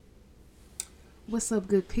What's up,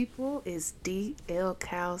 good people? It's DL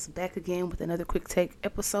Cows back again with another quick take,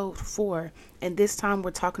 episode 4. And this time we're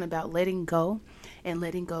talking about letting go and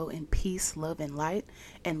letting go in peace, love, and light,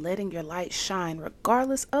 and letting your light shine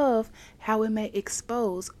regardless of how it may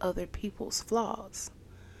expose other people's flaws.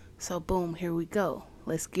 So, boom, here we go.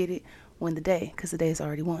 Let's get it. Win the day, because the day is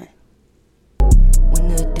already won. Win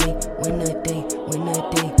the day, win the day, win the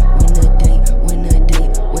day, win the day, win the day,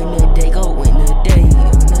 win the day, go win the day,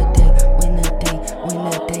 win the day, win the day, win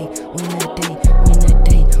the day, win the day, win the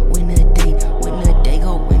day, win the day, win the day,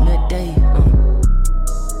 go win the day.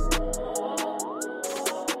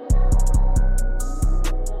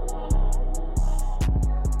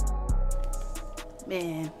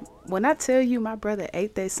 Man, when I tell you my brother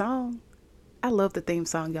ate that song, I love the theme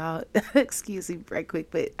song, y'all. Excuse me right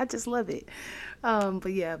quick, but I just love it.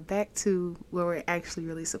 But yeah, back to where we're actually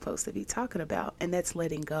really supposed to be talking about, and that's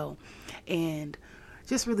letting go. And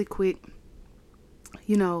just really quick,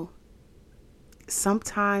 you know,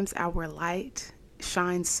 sometimes our light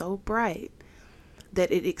shines so bright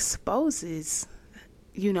that it exposes,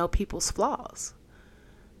 people's flaws.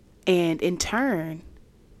 And in turn,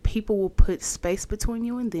 people will put space between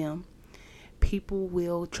you and them. People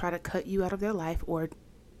will try to cut you out of their life, or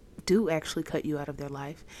do actually cut you out of their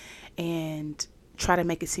life, and try to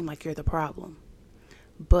make it seem like you're the problem.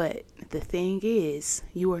 But the thing is,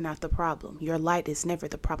 you are not the problem. Your light is never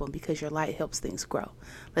the problem, because your light helps things grow.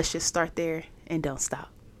 Let's just start there and don't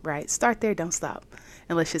stop, right? Start there, don't stop.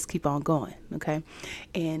 And let's just keep on going, okay?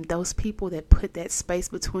 And those people that put that space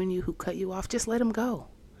between you, who cut you off, just let them go.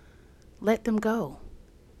 Let them go.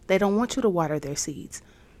 They don't want you to water their seeds,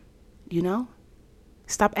 you know?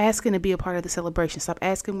 Stop asking to be a part of the celebration. Stop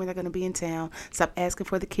asking when they're going to be in town. Stop asking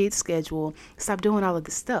for the kids' schedule. Stop doing all of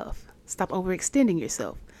this stuff. Stop overextending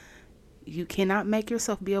yourself. You cannot make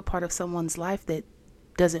yourself be a part of someone's life that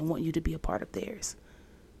doesn't want you to be a part of theirs.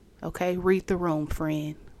 Okay? Read the room,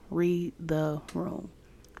 friend. Read the room.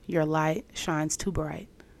 Your light shines too bright.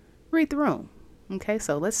 Read the room. Okay?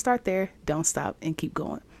 So let's start there. Don't stop and keep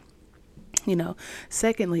going.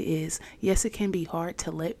 Secondly is, yes, it can be hard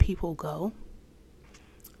to let people go,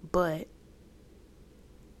 but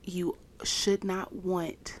you should not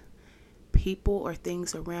want people or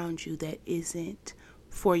things around you that isn't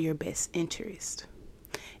for your best interest.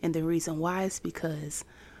 And the reason why is because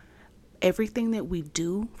everything that we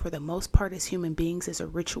do, for the most part as human beings, is a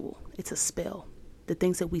ritual. It's a spell. The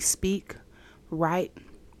things that we speak, write,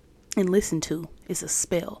 and listen to is a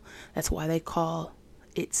spell. That's why they call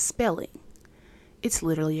it spelling. It's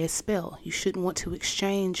literally a spell. You shouldn't want to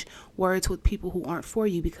exchange words with people who aren't for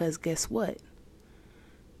you, because guess what?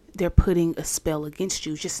 They're putting a spell against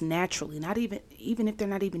you just naturally. Not even if they're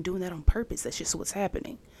not even doing that on purpose. That's just what's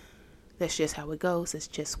happening. That's just how it goes. That's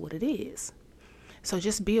just what it is. So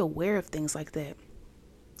just be aware of things like that.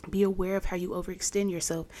 Be aware of how you overextend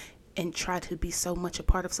yourself and try to be so much a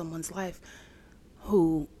part of someone's life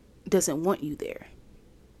who doesn't want you there.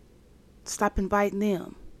 Stop inviting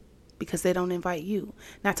them, because they don't invite you.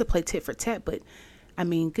 Not to play tit for tat, but I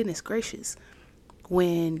mean, goodness gracious,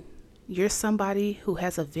 when you're somebody who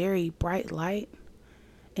has a very bright light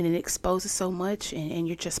and it exposes so much, and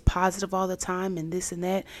you're just positive all the time and this and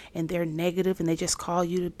that, and they're negative, and they just call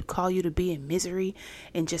you to be in misery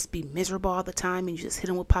and just be miserable all the time, and you just hit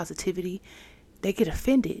them with positivity, they get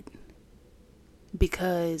offended,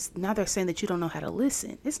 because now they're saying that you don't know how to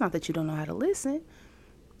listen. It's not that you don't know how to listen.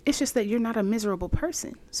 It's just that you're not a miserable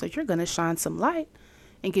person. So you're going to shine some light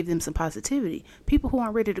and give them some positivity. People who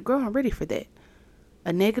aren't ready to grow aren't ready for that.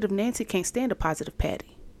 A negative Nancy can't stand a positive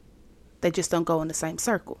Patty. They just don't go in the same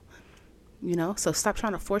circle. So stop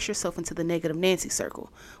trying to force yourself into the negative Nancy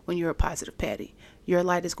circle when you're a positive Patty. Your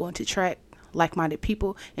light is going to attract like-minded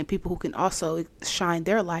people, and people who can also shine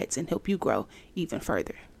their lights and help you grow even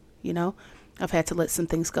further. I've had to let some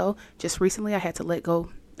things go. Just recently, I had to let go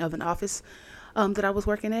of an office that I was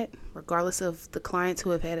working at, regardless of the clients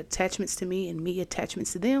who have had attachments to me and me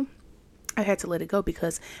attachments to them. I had to let it go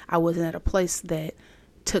because I wasn't at a place that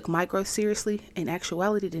took my growth seriously. In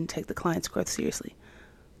actuality, didn't take the client's growth seriously.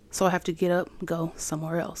 So I have to get up and go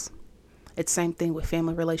somewhere else. It's same thing with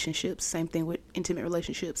family relationships, same thing with intimate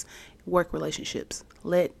relationships, work relationships.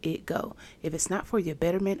 Let it go. If it's not for your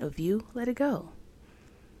betterment of you, let it go.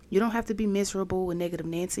 You don't have to be miserable with negative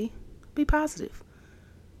Nancy. Be positive.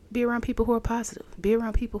 Be around people who are positive. Be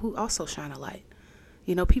around people who also shine a light.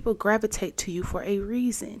 People gravitate to you for a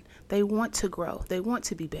reason. They want to grow. They want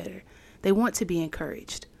to be better. They want to be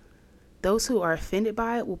encouraged. Those who are offended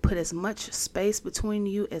by it will put as much space between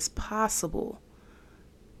you as possible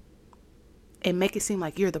and make it seem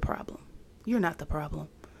like you're the problem. You're not the problem.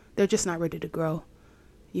 They're just not ready to grow.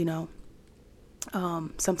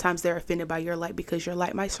 Sometimes they're offended by your light because your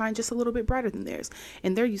light might shine just a little bit brighter than theirs.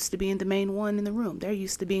 And they're used to being the main one in the room. They're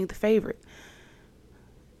used to being the favorite.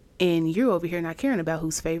 And you're over here not caring about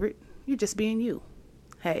who's favorite. You're just being you.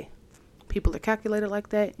 Hey, people are calculated like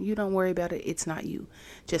that. You don't worry about it. It's not you.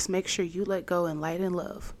 Just make sure you let go in light and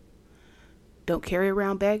love. Don't carry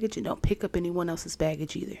around baggage, and don't pick up anyone else's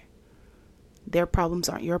baggage either. Their problems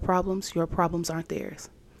aren't your problems. Your problems aren't theirs.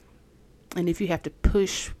 And if you have to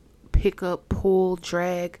push, pick up, pull,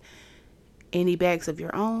 drag any bags of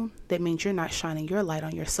your own, that means you're not shining your light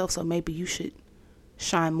on yourself. So maybe you should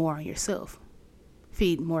shine more on yourself.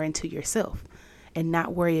 Feed more into yourself. And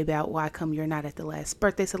not worry about why come you're not at the last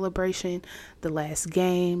birthday celebration, the last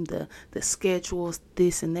game, the schedules,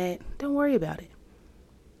 this and that. Don't worry about it.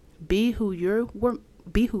 Be who you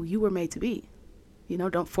were made to be.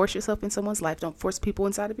 Don't force yourself in someone's life. Don't force people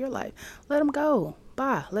inside of your life. Let them go.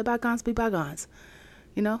 Bye. Let bygones be bygones.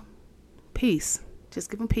 Peace. Just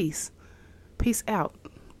give them peace. Peace out.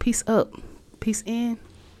 Peace up. Peace in.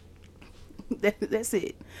 That's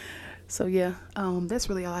it. So yeah, that's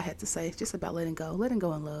really all I had to say. It's just about letting go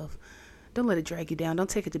in love. Don't let it drag you down. Don't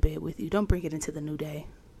take it to bed with you. Don't bring it into the new day.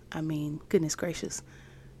 I mean, goodness gracious.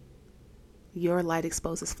 Your light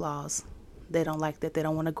exposes flaws. They don't like that. They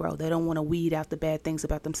don't want to grow. They don't want to weed out the bad things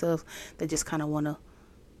about themselves. They just kind of want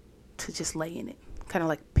to just lay in it. Kind of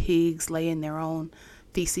like pigs lay in their own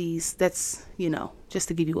feces. That's, just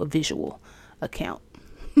to give you a visual account.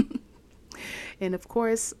 And of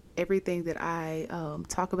course, everything that I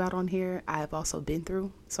talk about on here, I have also been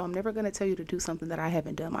through. So I'm never going to tell you to do something that I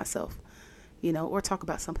haven't done myself, or talk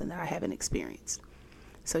about something that I haven't experienced.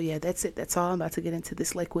 So yeah, that's it. That's all. I'm about to get into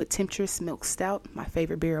this Lakewood Temptress Milk Stout, my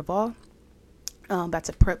favorite beer of all. I'm about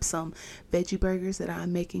to prep some veggie burgers that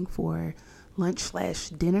I'm making for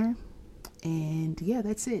lunch/dinner. And yeah,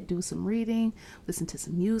 that's it. Do some reading, listen to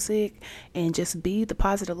some music, and just be the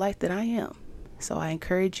positive light that I am. So I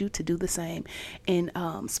encourage you to do the same. And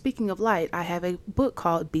speaking of light, I have a book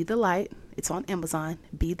called Be the Light. It's on Amazon.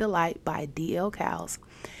 Be the Light by D.L. Cowles.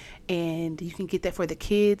 And you can get that for the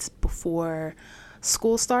kids before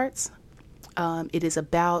school starts. It is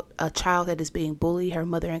about a child that is being bullied. Her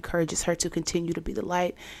mother encourages her to continue to be the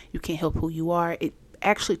light. You can't help who you are. It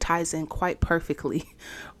actually ties in quite perfectly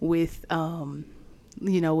with,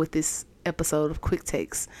 with this episode of Quick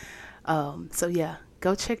Takes. So yeah,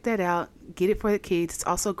 go check that out. Get it for the kids. It's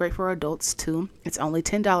also great for adults too. It's only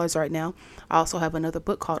 $10 right now. I also have another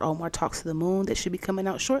book called Omar Talks to the Moon that should be coming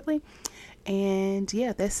out shortly. And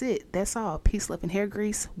yeah, that's it. That's all. Peace, love, and hair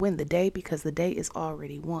grease. Win the day because the day is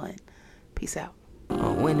already won. Peace out.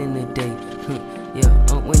 I'm winning the day. Yeah,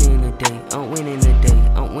 I'm winning the day. I'm winning the day.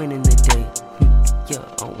 I'm winning the day. Yeah,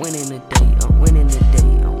 I'm winning the day. I'm winning the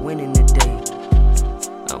day. I'm winning the day.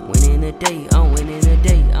 I'm winning the day. I'm winning the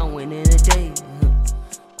day.